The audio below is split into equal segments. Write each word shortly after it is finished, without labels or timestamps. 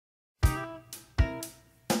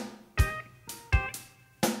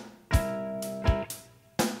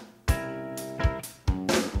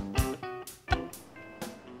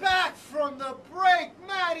the break,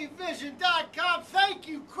 Mattyvison.com. Thank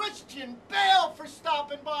you, Christian Bale, for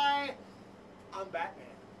stopping by. I'm Batman.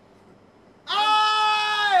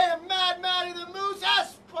 I am Mad Matty the Moose,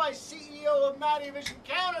 asked by CEO of Mattyvision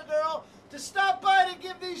Countergirl to stop by to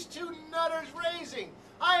give these two nutters raising.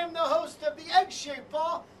 I am the host of the egg-shaped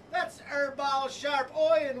ball. That's Herbal Sharp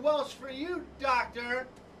Oi and Welsh for you, doctor.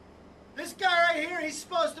 This guy right here, he's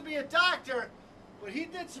supposed to be a doctor, but he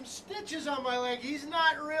did some stitches on my leg. He's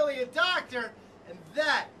not really a doctor. And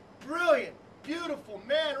that brilliant, beautiful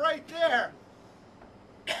man right there.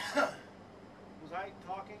 Was I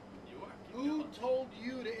talking? You are. Who told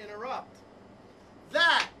you to interrupt?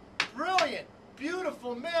 That brilliant,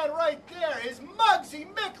 beautiful man right there is Muggsy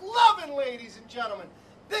McLovin, ladies and gentlemen.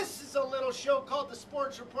 This is a little show called The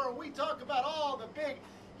Sports Report. We talk about all the big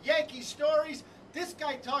Yankee stories. This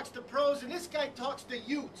guy talks to pros, and this guy talks to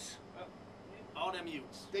Utes. All them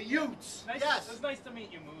Utes. The Utes. Nice, yes. It's nice to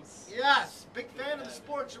meet you, Moose. Yes. Big fan of The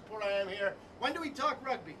Sports Report. I am here. When do we talk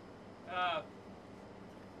rugby? I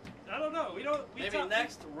don't know. We Maybe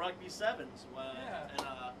next Rugby Sevens when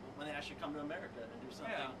Yeah. when they actually come to America and do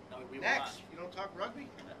something. Yeah. No, we will Next. not. You don't talk rugby?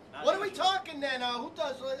 Not What are we next. talking then? Who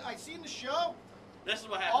does? I seen the show. This is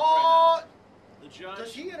what happens Oh, right now. The judge.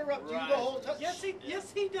 does he interrupt you the rises. whole time? Yes,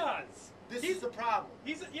 he does. This is the problem.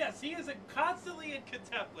 He is constantly in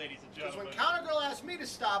contempt, ladies and Because when gentlemen. Countergirl asked me to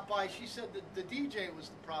stop by, she said that the DJ was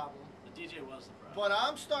the problem. The DJ was the problem. But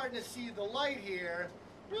I'm starting to see the light here.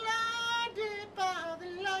 Blinded by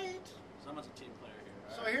the light. Someone's a team player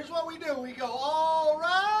here. So here's what we do. We go, all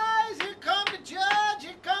rise, here come the judge,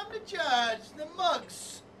 here come the judge, the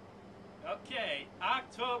Muggs. Okay,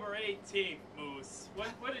 October 18th, Moose.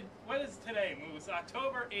 What is today, Moose?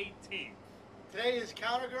 October 18th. Today is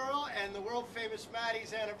Countergirl and the world famous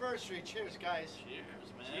Matty's anniversary. Cheers, guys.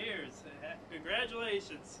 Cheers, man. Cheers.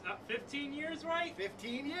 Congratulations. 15 years, right?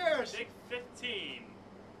 15 years. Big 15.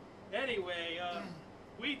 Anyway,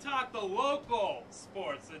 we talk the local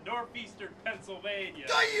sports in northeastern Pennsylvania.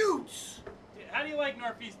 The Utes. How do you like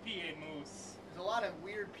Northeast PA, Moose? There's a lot of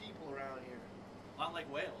weird people around here. A lot like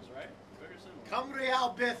Wales, right? Very similar. Cymru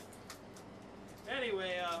Albith.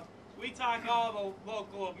 Anyway, we talk all the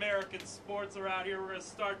local American sports around here. We're going to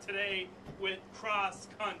start today with cross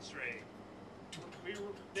country.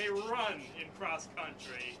 They run in cross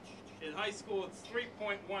country. In high school, it's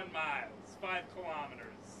 3.1 miles, 5 kilometers.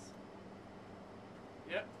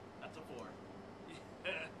 Yep. That's a 4.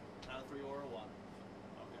 Not a 3 or a 1.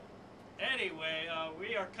 Okay. Anyway,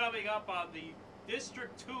 we are coming up on the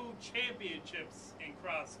District 2 Championships in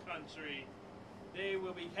cross country. They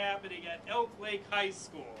will be happening at Elk Lake High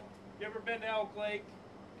School. You ever been to Elk Lake?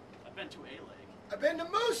 I've been to a lake. I've been to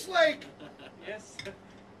Moose Lake. Yes.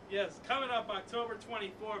 Yes, coming up October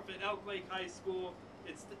 24th at Elk Lake High School.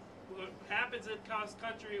 What happens in cross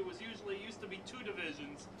country, it used to be 2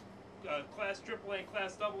 divisions, Class AAA and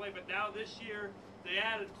Class AA, but now this year they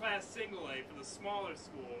added Class Single A for the smaller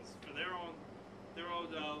schools for their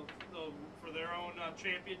own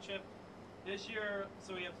championship this year.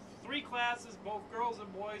 So we have 3 classes, both girls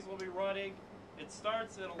and boys will be running. It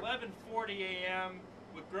starts at 11:40 a.m.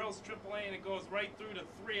 with girls AAA, and it goes right through to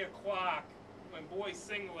 3 o'clock when boys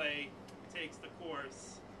Single A takes the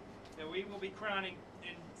course. And we will be crowning,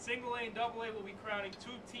 in Single A and Double A, we'll be crowning 2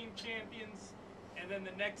 team champions, and then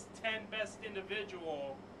the next 10 best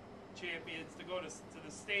individual champions to go to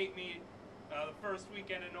the state meet the first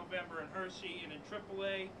weekend in November in Hershey. And in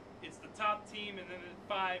AAA, it's the top team and then the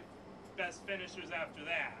 5 best finishers after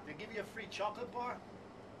that. They give you a free chocolate bar?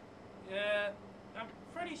 Yeah, I'm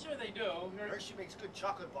pretty sure they do. Hershey makes good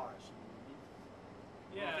chocolate bars.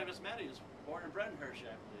 Yeah. Well, famous Matty was born and bred in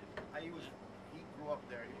Hershey, I believe. He grew up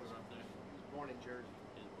there. He was up there. born in Jersey.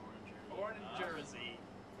 He was born in Jersey. Born in Jersey.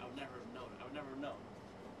 I would never have known. I would never have known.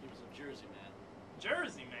 He was a Jersey man.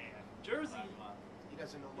 Jersey man. Jersey. He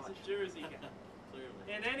doesn't know He's much. a Jersey guy. Clearly.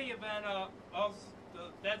 In any event,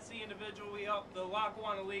 that's the individual. The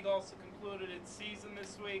Lackawanna League also concluded its season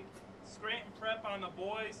this week. Scranton Prep on the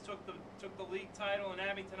boys took the league title, and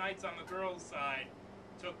Abington Heights on the girls' side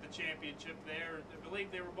took the championship there. I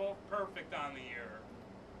believe they were both perfect on the year.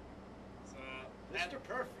 So, Mr.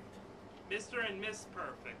 Perfect. Mr. and Miss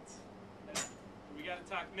Perfect. We got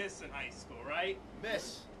to talk Miss in high school, right?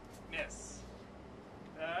 Miss. Miss.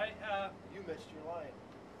 All right. You missed your line.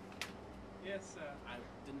 Yes. I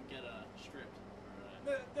didn't get a script.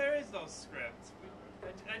 There is no script.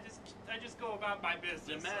 I just go about my business.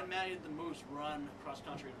 Did Mad Matty the Moose run cross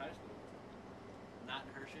country in high school? Not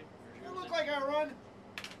in Hershey? You look like I run.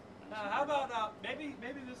 How about maybe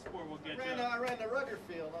this sport will get you. I ran the rugger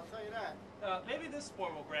field, I'll tell you that. Maybe this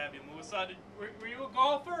sport will grab you, Moose. Were you a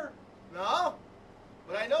golfer? No,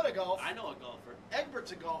 But I know the golf. I know a golfer.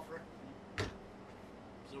 Egbert's a golfer. So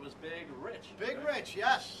it was Big Rich. Big right? Rich,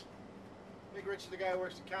 yes. Big Rich is the guy who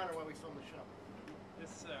works the counter while we film the show.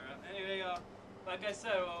 Yes, sir. Anyway, like I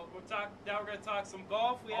said, now we're gonna talk some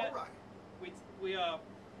golf. All right. We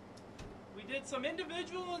did some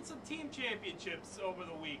individual and some team championships over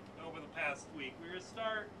the past week. We're gonna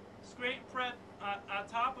start Scranton Prep on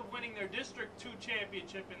top of winning their District 2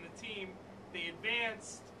 championship in the team. They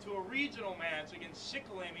advanced to a regional match against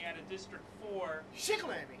Shikellamy at a District 4.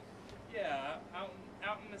 Shikellamy. Yeah, out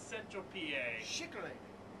in the central PA. Shikellamy.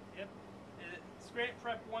 Yep. Scranton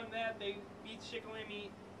Prep won that. They beat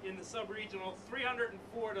Shikellamy in the sub-regional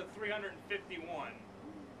 304 to 351.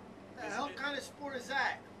 The hell kind of sport is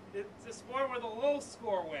that? It's a sport where the low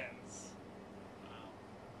score wins. Wow.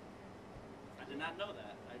 I did not know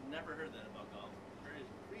that. I never heard that about golf. Crazy.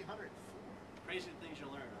 304. Crazy things you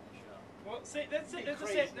learn on the show. Well, that's the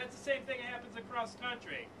same thing that happens across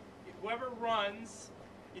country. Whoever runs,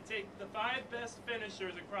 you take the 5 best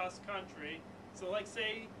finishers across country. So, like,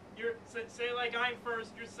 say like I'm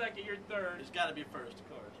first, you're second, you're third. It's got to be first, of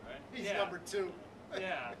course, right? He's Yeah. number 2.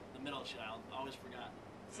 Yeah. The middle child, always forgotten.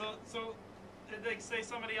 So like say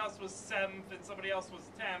somebody else was 7th and somebody else was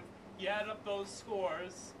 10th. You add up those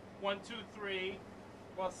scores, 1, 2, 3,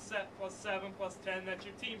 plus 7, plus 10. That's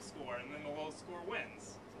your team score, and then the low score wins.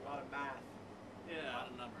 It's a lot of math. A Yeah. lot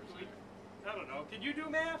of numbers there. I don't know. Can you do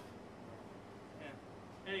math? Yeah.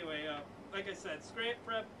 Anyway, like I said, Scranton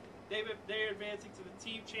Prep, they're advancing to the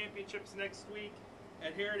team championships next week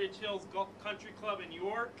at Heritage Hills Country Club in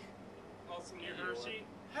York, also near Yeah, York. Hershey.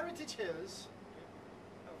 Heritage Hills.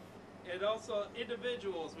 And also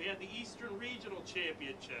individuals, we had the Eastern Regional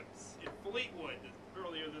Championships in Fleetwood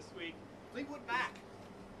earlier this week. Fleetwood Mac.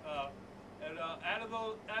 And out of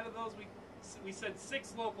those, we sent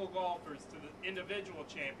 6 local golfers to the individual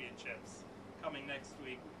championships coming next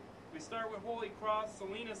week. We start with Holy Cross.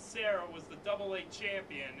 Selena Sarah was the AA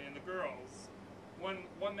champion in the girls. Won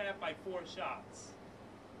that by 4 shots.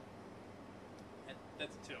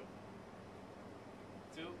 That's 2.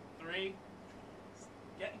 2, 3.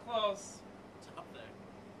 Getting close. It's up there.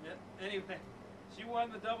 Yep. Anyway, she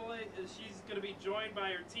won the AA. She's going to be joined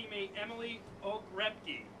by her teammate Emily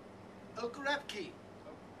Okrepke. Okrepke.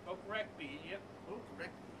 Okrepke. Yep.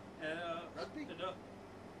 Okrepke. Rugby?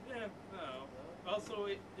 Yeah. No. Also,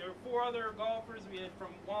 there were 4 other golfers. We had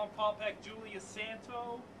from Wallenpaupack, Julie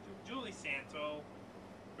Santo.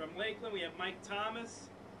 From Lakeland, we have Mike Thomas.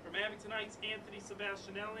 From Abington Heights, Anthony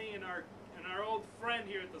Sebastianelli, and our old friend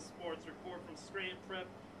here at the Sports Report from Scranton Prep,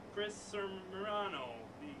 Chris Sermano,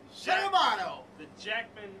 the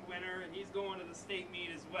Jackman winner, and he's going to the state meet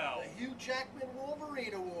as well. The Hugh Jackman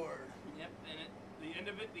Wolverine Award. Yep, and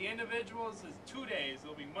the individuals is 2 days.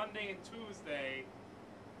 It'll be Monday and Tuesday,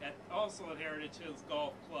 also at Heritage Hills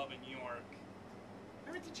Golf Club in York.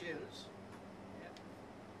 Heritage Hills.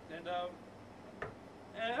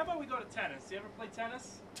 And how about we go to tennis? You ever play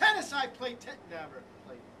tennis? Tennis I played. Never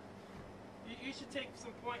played. You should take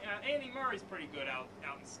some point. Andy Murray's pretty good out in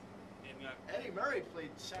Eddie Murray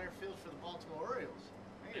played center field for the Baltimore Orioles.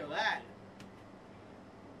 I know that.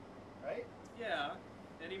 Right? Yeah.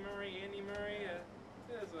 Andy Murray.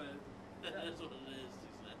 That's what That's what it is, he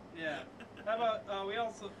said. yeah. How about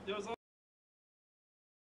there was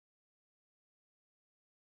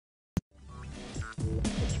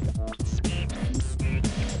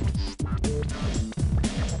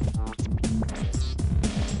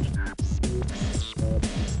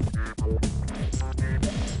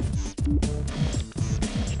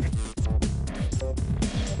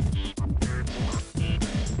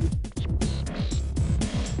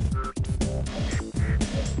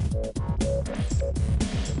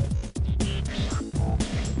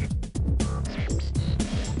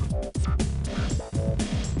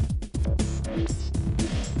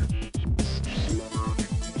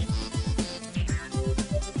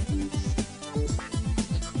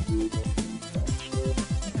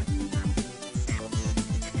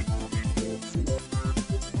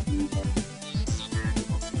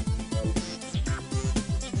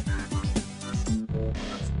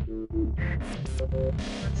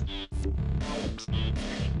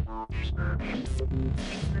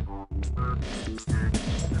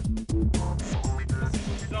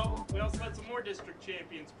district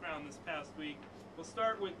champions crowned this past week. We'll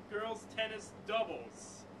start with girls tennis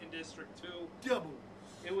doubles in District 2. Double.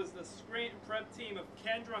 It was the Scranton Prep team of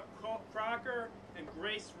Kendra Crocker and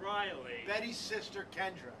Grace Riley. Betty's sister,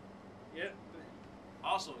 Kendra. Yep.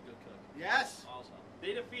 Also a good cook. Yes. Also.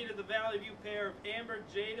 They defeated the Valley View pair of Amber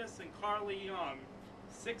Jadis and Carly Young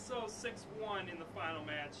 6-0, 6-1 in the final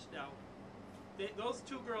match. Now, those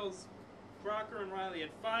 2 girls Crocker and Riley had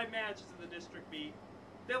 5 matches in the district meet.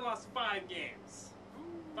 They lost 5 games.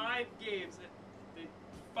 5 games.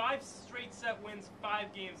 5 straight set wins,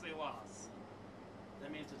 5 games they lost.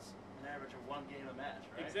 That means it's an average of 1 game a match,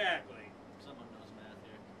 right? Exactly. Someone knows math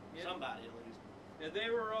here. Yep. Somebody at least. And they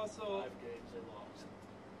were also, 5 games they lost.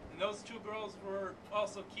 and those 2 girls were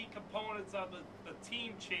also key components of the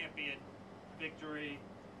team champion victory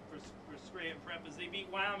for Scranton Prep as they beat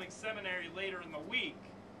Wyoming Seminary later in the week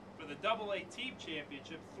for the AA team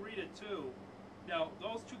championship 3-2. Now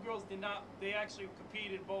those 2 girls did not. They actually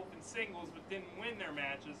competed both in singles but didn't win their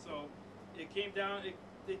matches. So it came down.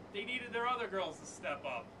 They needed their other girls to step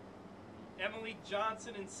up. Emily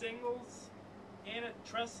Johnson in singles, Anna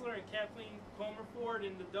Tressler and Kathleen Comerford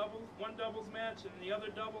in the one doubles match, and in the other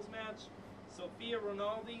doubles match, Sophia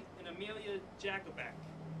Rinaldi and Amelia Jacobak.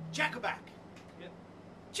 Jacobak. Yep.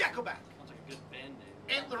 Jacobak. Sounds like a good band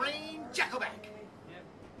name. And Lorraine Jacobak. Yep.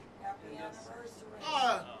 Happy And that's- anniversary.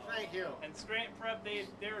 Oh, thank you. And Scranton Prep,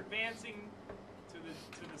 they're advancing to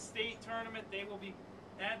the state tournament. They will be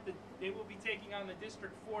taking on the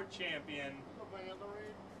District 4 champion.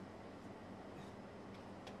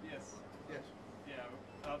 Yes. Yes. Yeah.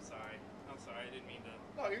 I'm sorry. I didn't mean to.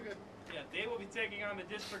 No, you're good. Yeah, they will be taking on the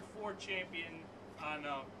District 4 champion on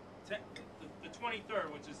the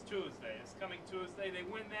 23rd, which is Tuesday. It's coming Tuesday. They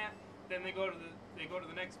win that, then they go to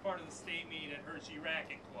the next part of the state meet at Hershey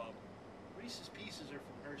Racquet Club. Reese's Pieces are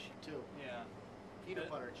from Hershey, too. Yeah. Peanut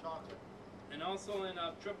butter, chocolate. And also in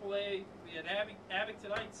AAA, we had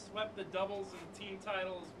Abingtonites swept the doubles and team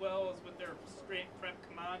title as well as with their Scranton Prep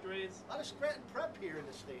compadres. A lot of Scranton Prep here in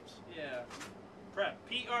the States. Yeah. Prep.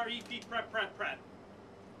 P-R-E-P, prep.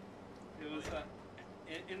 It was,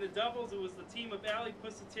 in the doubles, it was the team of Allie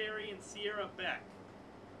Pusateri and Sierra Beck.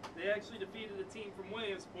 They actually defeated a team from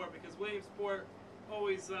Williamsport because Williamsport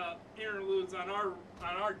always interludes on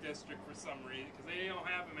our district for some reason because they don't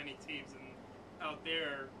have many teams out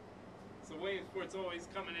there. So Williamsport's always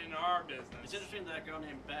coming into our business. It's interesting that a girl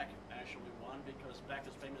named Beck actually won because Beck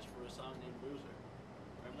is famous for a song named Loser.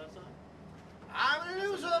 Remember that song? I'm a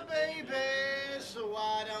loser, baby, so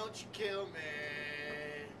why don't you kill me?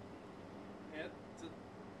 Yeah,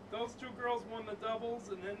 those 2 girls won the doubles,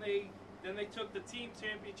 and then they took the team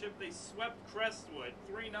championship. They swept Crestwood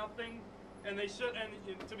 3-0, and they should.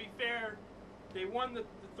 And to be fair, they won the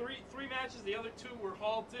three matches. The other 2 were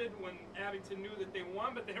halted when Abington knew that they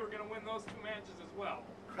won, but they were going to win those 2 matches as well.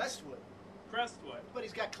 Crestwood. Crestwood.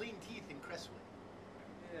 He's got clean teeth in Crestwood.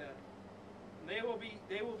 Yeah. And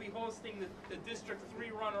they will be hosting the District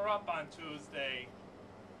 3 runner-up on Tuesday.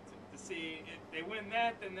 To see if they win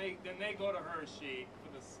that, then they go to Hershey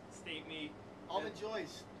for the state meet. Almond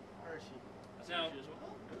Joy's Hershey. That's No. Hershey as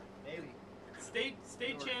well. Maybe.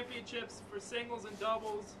 State championships for singles and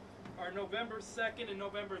doubles are November 2nd and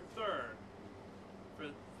November 3rd. For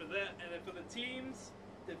that, and then for the teams,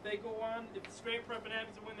 if they go on, if Scranton Prep and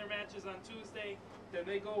Abington win their matches on Tuesday, then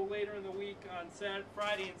they go later in the week on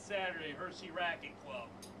Friday and Saturday, Hershey Racquet Club.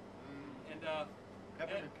 And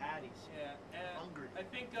Peppermint patties. yeah, and Hungry. I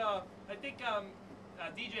think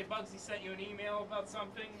DJ Muggsy sent you an email about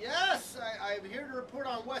something. Yes, I'm here to report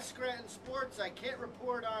on West Scranton sports. I can't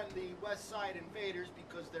report on the West Side Invaders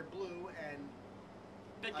because they're blue and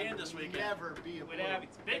Big I game would this weekend. never be a With blue.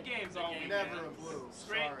 Abington, big games all weekend. Never a blue.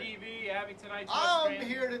 Scranton Sorry. DV, Abingtonites. I'm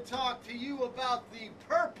here to talk to you about the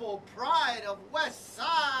Purple Pride of West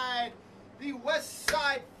Side, the West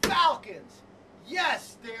Side Falcons.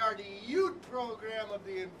 Yes, they are the youth program of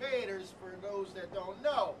the Invaders, for those that don't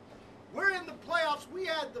know. We're in the playoffs. We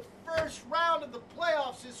had the first round of the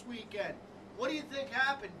playoffs this weekend. What do you think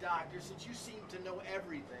happened, Doctor, since you seem to know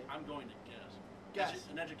everything? I'm going to guess. Guess.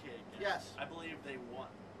 An educated guess. Yes. I believe they won.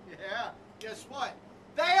 Yeah, guess what?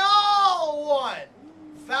 They all won!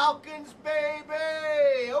 Falcons,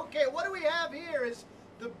 baby! Okay, what do we have here is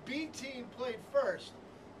the B team played first.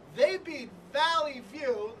 They beat Valley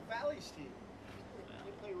View, Valley's team.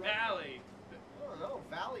 They play right- Valley. I don't know,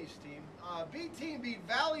 Valley's team. B team beat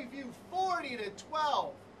Valley View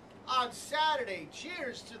 40-12 on Saturday.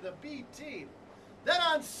 Cheers to the B team. Then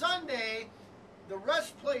on Sunday, the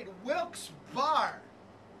rest played Wilkes Bar.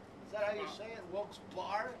 Is that how you say it? Wilkes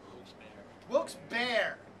Bar? Wilkes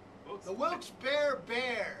Bear. The Wilkes Bear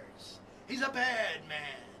Bears. He's a bad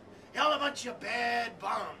man. Y'all a bunch of bad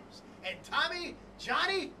bums. And Tommy,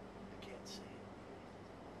 Johnny, I can't say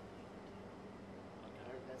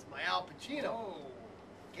it. That's my Al Pacino. Oh.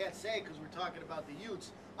 Can't say because we're talking about the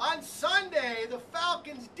Utes. On Sunday, the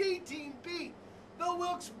Falcons D team beat the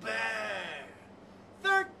Wilkes Bear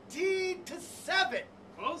 13-7.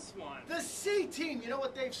 Close one. The C team, you know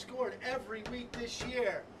what they've scored every week this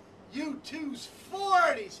year? U2's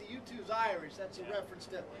 40. See, U2's Irish. That's a reference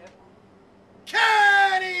to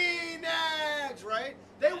Kenny Nags, right?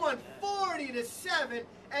 They won 40-7,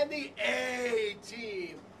 and the A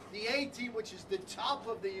team, which is the top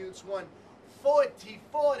of the Utes, won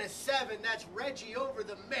 44-7. That's Reggie over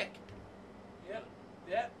the Mick.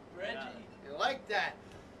 Yep, Reggie. You like that?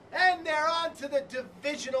 And they're on to the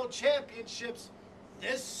divisional championships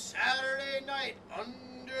this Saturday night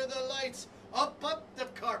under the lights up the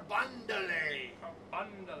Carbondale.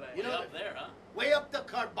 You know, up there, huh? way up the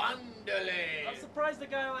Carbondale. I'm surprised a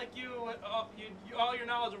guy like you, all your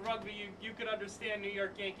knowledge of rugby, you could understand New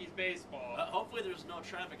York Yankees baseball. Hopefully there's no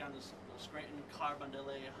traffic on this Scranton Carbondale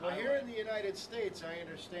highway. Well, here in the United States, I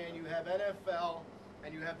understand you have NFL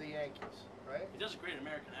and you have the Yankees, right? He does a great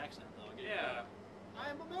American accent, though. Yeah. I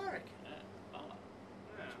am American. Yeah. Oh,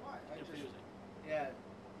 That's why. confusing. Yeah,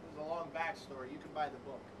 there's a long backstory. You can buy the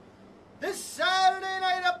book. This Saturday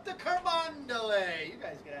night up the Carbondale. You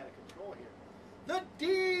guys get out of control here. The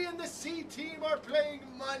D and the C team are playing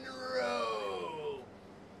Monroe.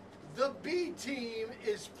 The B team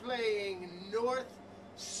is playing North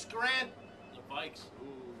Scranton. The Vikes. Ooh.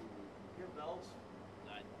 Hear bells?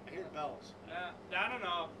 I hear bells. I don't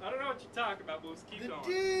know. I don't know what you're talking about, Moose. Keep The going.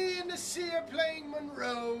 D and the C are playing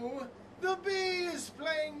Monroe. The B is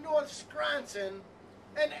playing North Scranton.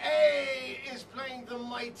 And A is playing the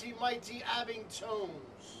mighty Abingtons.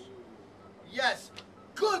 Yes,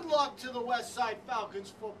 good luck to the West Side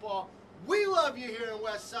Falcons football. We love you here in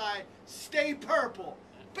West Side. Stay purple.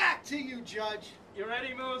 Back to you, Judge. You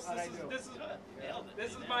ready, Moose? How'd I do? This is Nailed it.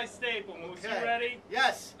 this is my staple, Moose. Okay. You ready?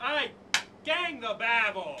 Yes. All right, gang the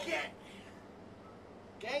babble.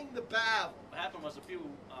 Gang the babble. What happened was a few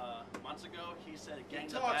months ago, he said gang He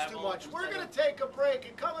the talks babble too much. instead We're going of- to take a break,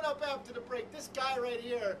 and coming up after the break, this guy right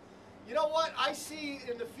here, you know what? I see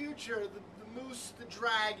in the future the Moose, the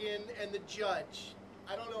Dragon, and the Judge.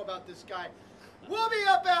 I don't know about this guy. We'll be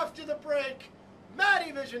up after the break.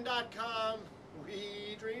 Mattyvison.com.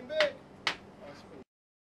 We dream big.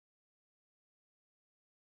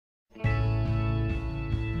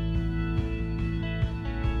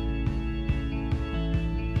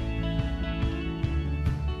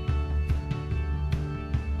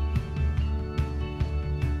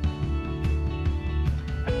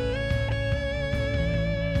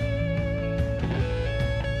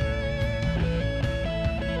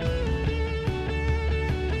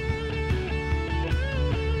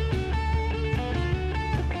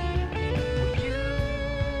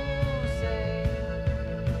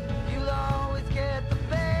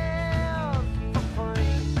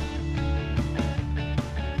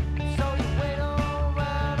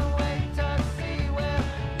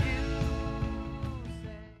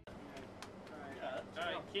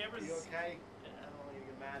 Cameras. You okay? Yeah. I don't want you to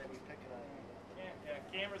get mad at me picking on you.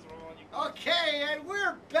 Yeah, cameras rolling. Okay, and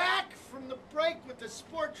we're back from the break with the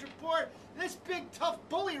sports report. This big tough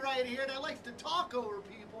bully right here that likes to talk over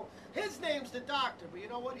people, his name's the doctor, but you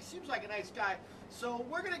know what? He seems like a nice guy. So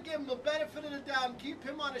we're going to give him the benefit of the doubt and keep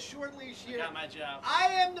him on a short leash I here. got my job. I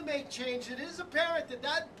am to make change. It is apparent that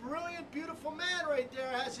that brilliant, beautiful man right there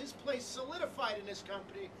has his place solidified in this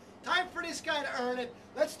company. Time for this guy to earn it.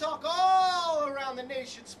 Let's talk all around the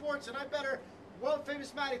nation sports, and I better, world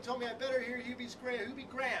famous Matty told me I better hear Hubie's Graham. Hubie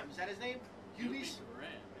Graham, is that his name? Hubie's?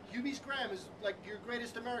 Hubie's Graham is like your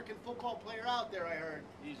greatest American football player out there, I heard.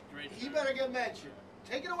 He's great. He better get mentioned.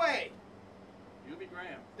 Take it away. Hubie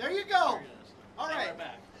Graham. There you go. There it is. All And right.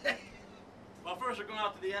 We're back. Well, first we're going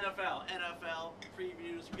out to the NFL. NFL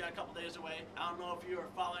previews. We got a couple days away. I don't know if you are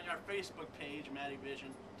following our Facebook page,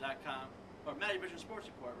 Mattyvison.com, or Mattyvision Sports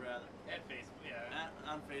Report, rather. At Facebook,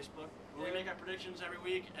 yeah. On Facebook. Where we make our predictions every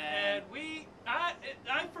week. And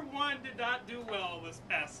I for one did not do well this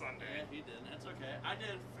past Sunday. Yeah, he didn't. That's okay. I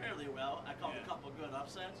did fairly well. I called a couple good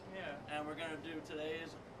upsets. Yeah. And we're going to do today's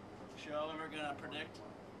show, and we're going to predict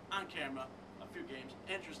on camera a few games,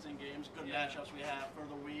 interesting games, good matchups we have for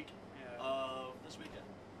the week of this weekend.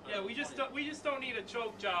 Yeah, we just don't need a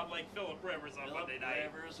choke job like Phillip Rivers on Monday night.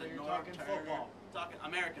 So and you're Norm talking Turner. football. Talking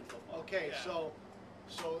American football. Okay, Yeah.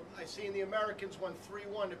 so I seen the Americans won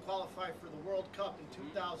 3-1 to qualify for the World Cup in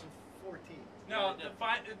 2014. No,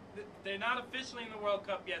 Yeah, they're not officially in the World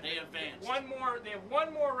Cup yet. They advanced. They have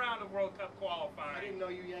one more round of World Cup I qualifying. didn't know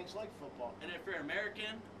you Yanks like football. And if you're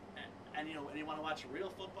American, and you want to watch real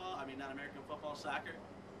football, I mean not American football, soccer,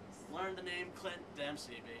 learn the name Clint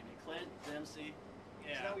Dempsey, baby. Clint Dempsey.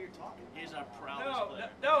 Is that what you're talking about? He's our proudest player.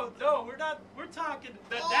 No, we're not. We're talking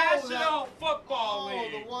the Oh, National Football Oh,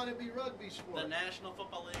 League. the wannabe rugby sport. The National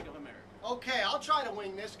Football League of America. Okay, I'll try to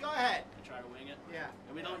wing this. Go ahead. We try to wing it. Yeah.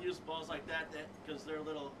 And we don't use balls like that because they're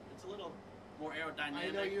little. It's a little more aerodynamic.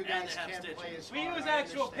 I know you and guys they have can't stitching. play as We hard. use I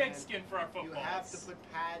actual understand. pigskin for our footballs. You have to put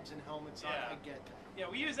pads and helmets on. Yeah. I get that. Yeah,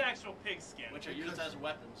 we use actual pigskin. Which are used as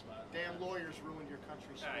weapons, by the way. Damn lawyers ruined your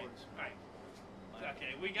country's sports. Alright.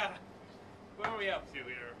 Okay, we got. Where are we up to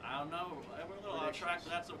here? I don't know. We're a little off track,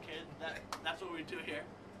 but that's okay. That's what we do here.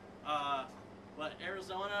 But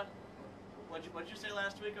Arizona, what'd you say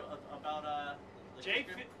last week about the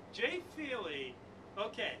kicker? Jay Feely.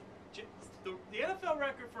 Okay, the NFL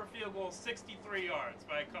record for a field goal is 63 yards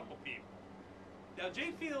by a couple people. Now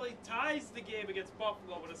Jay Feely ties the game against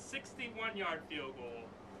Buffalo with a 61-yard field goal.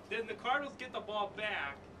 Then the Cardinals get the ball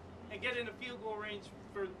back and get in a field goal range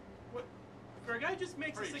for a guy who just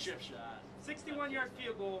makes Pretty a chip shot. 61-yard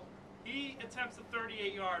field goal. He attempts a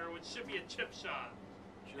 38-yarder, which should be a chip shot.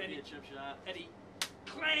 Should be a chip shot. And he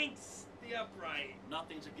clanks the upright.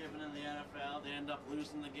 Nothing's a given in the NFL. They end up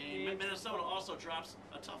losing the game. Minnesota also drops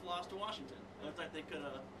a tough loss to Washington. It looked like they could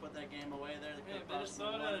have put that game away there. They could have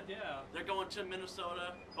Minnesota, yeah. They're going to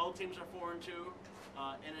Minnesota. Both teams are 4-2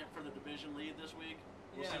 in it for the division lead this week.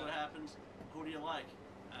 We'll see what happens. Who do you like?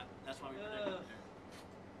 That's why we predicted there.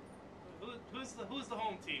 Who's the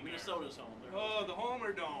home team? Minnesota's home. Oh, the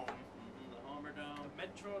Homer Dome. The Homer Dome. The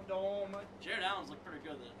Metro Dome. Jared Allen's looked pretty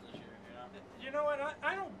good this year. You know what?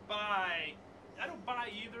 I don't buy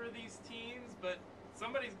either of these teams, but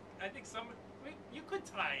I think somebody. You could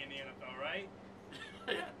tie in the NFL, right?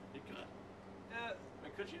 Yeah, you could.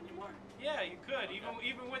 But could you anymore? Yeah, you could. Okay.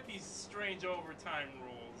 Even with these strange overtime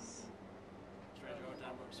rules. Strange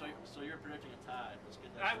overtime. So you're predicting a tie. Let's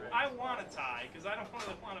get that straight. I want a tie because I don't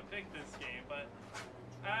really want to pick this game, but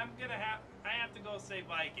I have to go say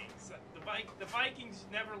Vikings. The Vikings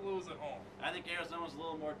never lose at home. I think Arizona's a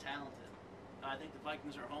little more talented. I think the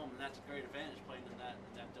Vikings are home, and that's a great advantage playing in that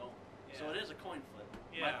dome. Yeah. So it is a coin flip.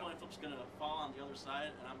 Yeah. My coin flip's going to fall on the other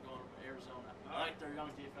side, and I'm going with Arizona. I like their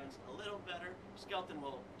young defense a little better. Skelton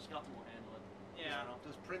will handle it. Yeah.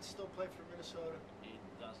 Does Prince still play for Minnesota? He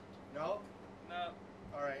doesn't. No? No.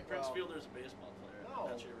 All right. Prince Fielder's a baseball player. No.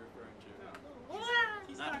 That's what you're referring to.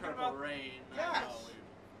 He's Not talking Purple about Rain. Yes.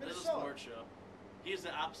 This is a Minnesota. sports show. He's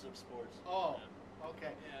the opposite of sports. Oh. Yeah.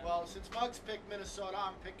 Okay. Yeah. Well, since Muggs picked Minnesota,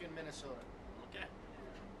 I'm picking Minnesota. Okay.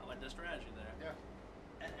 I like that strategy there. Yeah.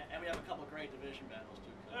 And we have a couple great division battles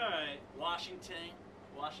too. All right.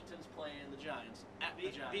 Washington's playing the Giants at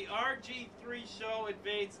the Giants. The RG3 show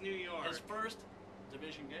invades New York. His first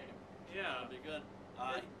division game. Yeah. That'll be good.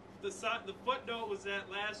 The footnote was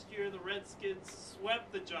that last year the Redskins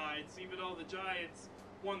swept the Giants, even though the Giants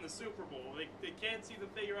won the Super Bowl. They can't seem to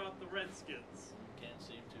figure out the Redskins. Can't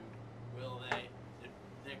seem to. Will they?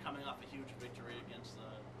 They're coming off a huge victory against the.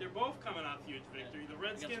 They're both coming off huge victory. The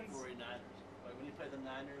Redskins. Against the 49ers. Like when you play the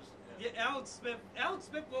Niners. Yeah, Alex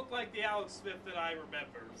Smith looked like the Alex Smith that I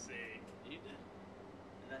remember seeing. He did.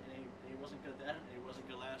 And he wasn't good then, and he wasn't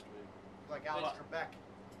good last week. Like Alex Trebek.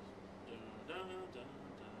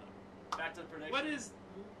 Back to the prediction.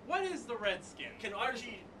 What is the Redskins? Can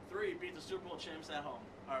RG3 beat the Super Bowl champs at home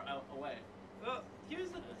or away? Well, here's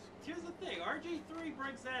the thing. RG3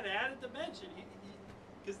 brings that added dimension.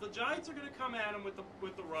 Because the Giants are going to come at him with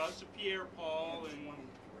the rush of Pierre Paul and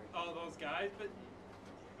all those guys, but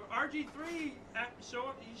RG3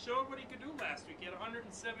 showed what he could do last week. He had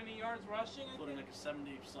 170 yards rushing, including like a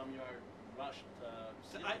 70-some yard rush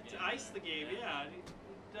to ice the game. Yeah.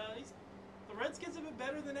 The Redskins have been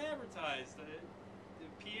better than advertised.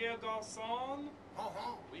 Pierre Garçon.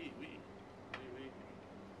 Oui.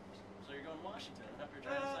 So you're going Washington? Is that what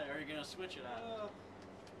you're trying to say? Or are you going to switch it out?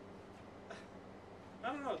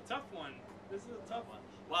 I don't know. Tough one. This is a tough one.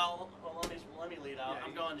 Well, let me lead out. Yeah,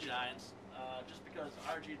 I'm going Giants. Just because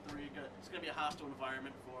RG3, it's going to be a hostile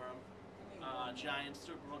environment for him. Giants,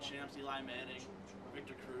 Super Bowl champs, Eli Manning,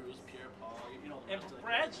 Victor Cruz, Pierre Paul, you know the And rest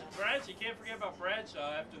of the Bradshaw, you can't forget about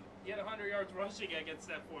Bradshaw after he had 100 yards rushing against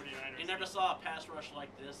that 49ers. He never saw a pass rush like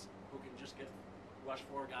this who can just rush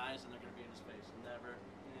 4 guys and they're going to be in his face. Never.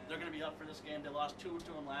 Yeah. They're going to be up for this game. They lost 2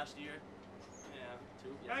 to him last year. Yeah.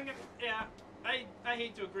 2? Yeah. I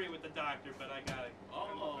hate to agree with the doctor, but I got to.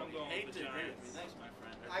 I'm going hate with to the agree with Giants. me. Thanks, my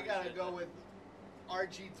friend. I got to go with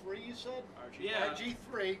RG3, you said? Yeah.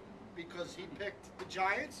 RG3, because he picked the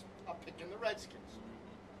Giants, I'm picking the Redskins.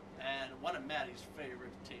 And one of Matty's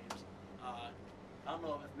favorite teams. I don't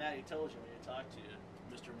know if Matty told you when he talked to you,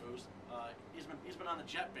 Mr. Moose. He's been on the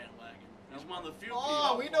Jet bandwagon. He's one of the few people.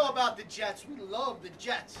 Oh, we know about the Jets. We love the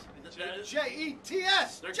Jets. Jets.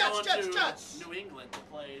 They're Jets, going to Jets. New England to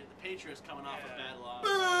play the Patriots coming off a bad loss.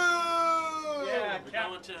 Boo! Yeah, They're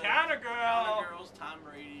going to Counter Girl. Girls, Tom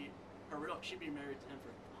Brady. She'd be married to him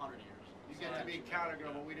for 100 years. You get to be Counter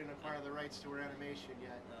Girl, but we didn't acquire the rights to her animation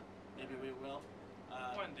yet. Maybe we will.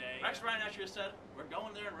 One day. Rex yeah. Ryan actually said, "We're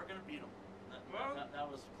going there and we're going to beat them." That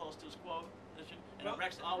was close to his quote. And Well,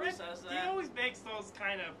 Rex always says that. He always makes those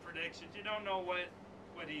kind of predictions. You don't know what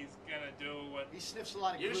he's gonna do. He sniffs a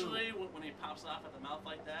lot of glue. Usually, when he pops off at the mouth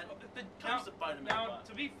like that, now, to bite him in the now, butt.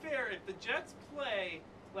 to be fair, if the Jets play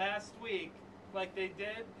last week like they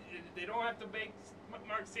did, they don't have to make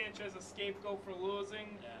Mark Sanchez a scapegoat for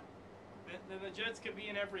losing. Yeah. Then the Jets could be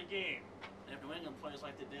in every game. And if New England plays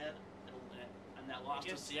like they did, and that loss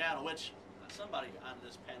to Seattle, which somebody on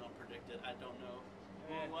this panel predicted, I don't know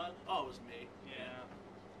who it was. Oh, it was me.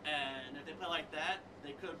 Yeah. And if they play like that,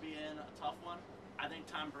 they could be in a tough one. I think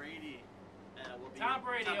Tom Brady will be. Tom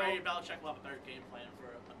Brady, Belichick will have a better game plan for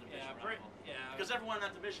a division rival. Yeah. Because everyone in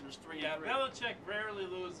that division is 3-3. Yeah, Belichick rarely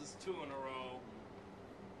loses 2 in a row.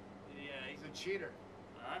 Yeah, He's a cheater.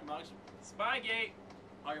 All right, Muggs. Spygate.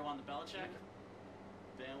 Are you on the Belichick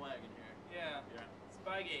bandwagon here? Yeah.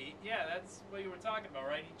 Spygate. Yeah, that's what you were talking about,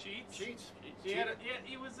 right? He cheats. Cheats. He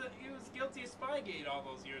was guilty of Spygate all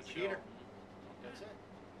those years Cheater. ago. That's it.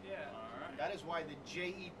 Yeah. All right. That is why the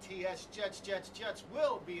Jets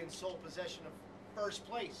will be in sole possession of first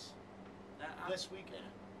place this weekend.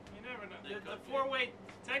 You never know. They The could be. 4-way.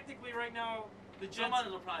 Technically, right now, the Jets.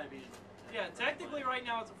 Someone will probably be. Yeah, technically, right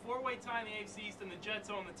now it's a 4-way tie in the AFC East, and the Jets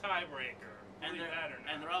own the tiebreaker. And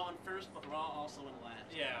they're all in first, but they're all also in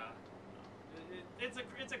last. Yeah. It's a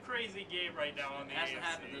crazy game right now on the It hasn't AFC.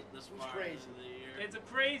 happened this far crazy. into the year. It's a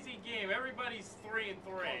crazy game. Everybody's 3-3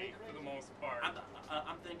 for the most part.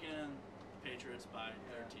 I'm thinking Patriots by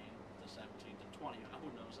 13 to 17 to 20. Who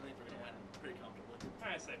knows? I think they're going to win pretty comfortably.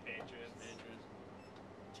 I say Patriots.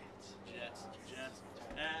 Jets.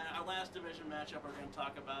 And our last division matchup we're going to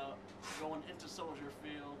talk about going into Soldier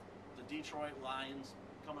Field. The Detroit Lions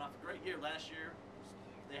coming off a great year last year.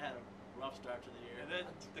 They had a rough start to the year. The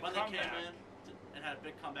But they comeback. came in and had a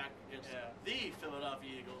big comeback against the Philadelphia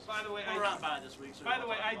Eagles. By the way, we're on by this week. So by the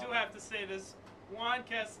way, I do have to say this: Juan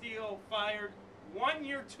Castillo fired 1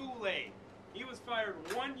 year too late. He was fired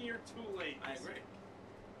 1 year too late. I agree.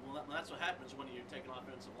 Well, that's what happens when you take an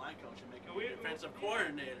offensive line coach and make him We- a defensive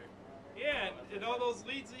coordinator. Yeah, and all those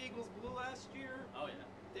leads the Eagles blew last year. Oh yeah.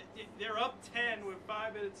 They're up 10 with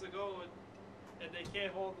 5 minutes to go, and they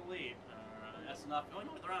can't hold the lead. That's enough. Oh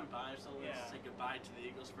no, they're on bye, so let's Yeah. say goodbye to the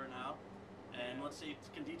Eagles for now. And let's see,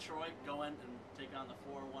 can Detroit go in and take on the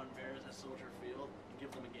 4-1 Bears at Soldier Field and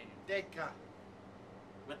give them a game? Ditka.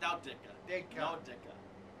 Without Ditka. No Ditka.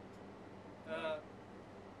 I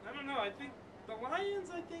don't know. I think the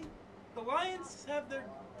Lions have their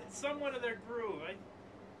somewhat of their groove.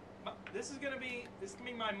 This can be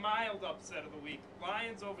my mild upset of the week.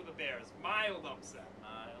 Lions over the Bears. Mild upset.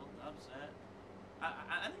 Mild upset.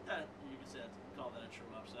 I think that you could call that a true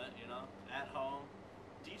upset. You know, at home,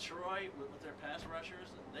 Detroit with their pass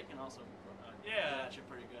rushers, they can also actually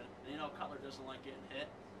pretty good. And, you know, Cutler doesn't like getting hit.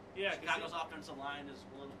 Yeah, Chicago's offensive line is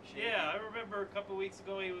a little shaky. Yeah, I remember a couple weeks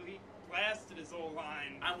ago he blasted his whole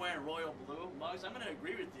line. I'm wearing royal blue. Muggs, I'm going to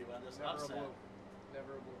agree with you on this upset.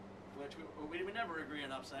 Never a blue. Which we never agree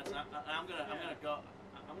on upsets. I'm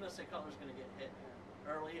gonna say Cutler's gonna get hit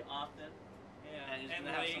early, often, and he's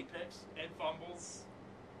gonna have some picks and fumbles.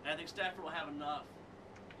 And I think Stafford will have enough.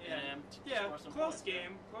 To score some close points.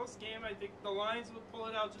 game. Close game. I think the Lions will pull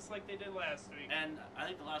it out just like they did last week. And I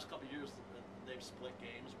think the last couple of years they've split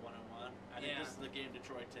games 1-1. I think this is the game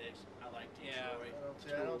Detroit takes. I like Detroit.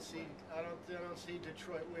 I don't see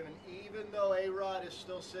Detroit winning, even though A-Rod is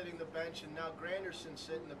still sitting the bench and now Granderson's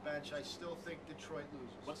sitting the bench. I still think Detroit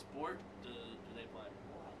loses. What sport do they play?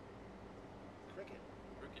 Cricket.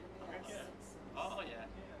 Cricket. Oh yeah.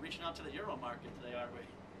 Reaching out to the Euro market today, are we?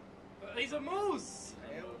 He's a moose.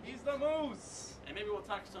 He's the moose. And maybe we'll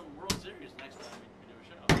talk some World Series next time we do a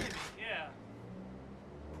show. Yeah.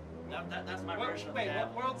 That's my version of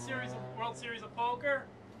that. World Series of poker?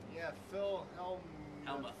 Yeah, Phil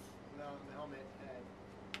Helmuth. No, the helmet head.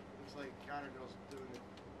 Looks like counter girl's doing the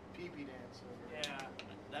pee-pee dance over there.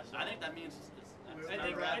 Yeah. I think that means I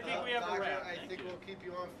think we have a wrap. I think we'll keep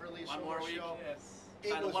you on for at least one more week. show. Yes.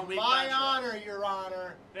 It was 1 week my contract. honor, Your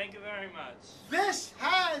Honor. Thank you very much. This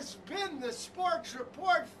has been the Sports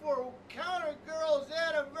Report for Counter Girls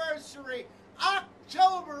Anniversary,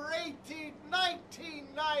 October 18,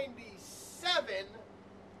 1997.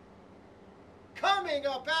 Coming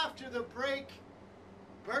up after the break,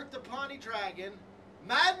 Bert the Pawnee Dragon,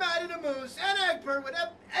 Mad Matty the Moose, and Egbert with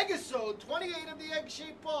episode 28 of the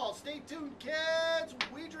Egg-Shaped Ball. Stay tuned, kids.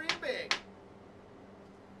 We dream big.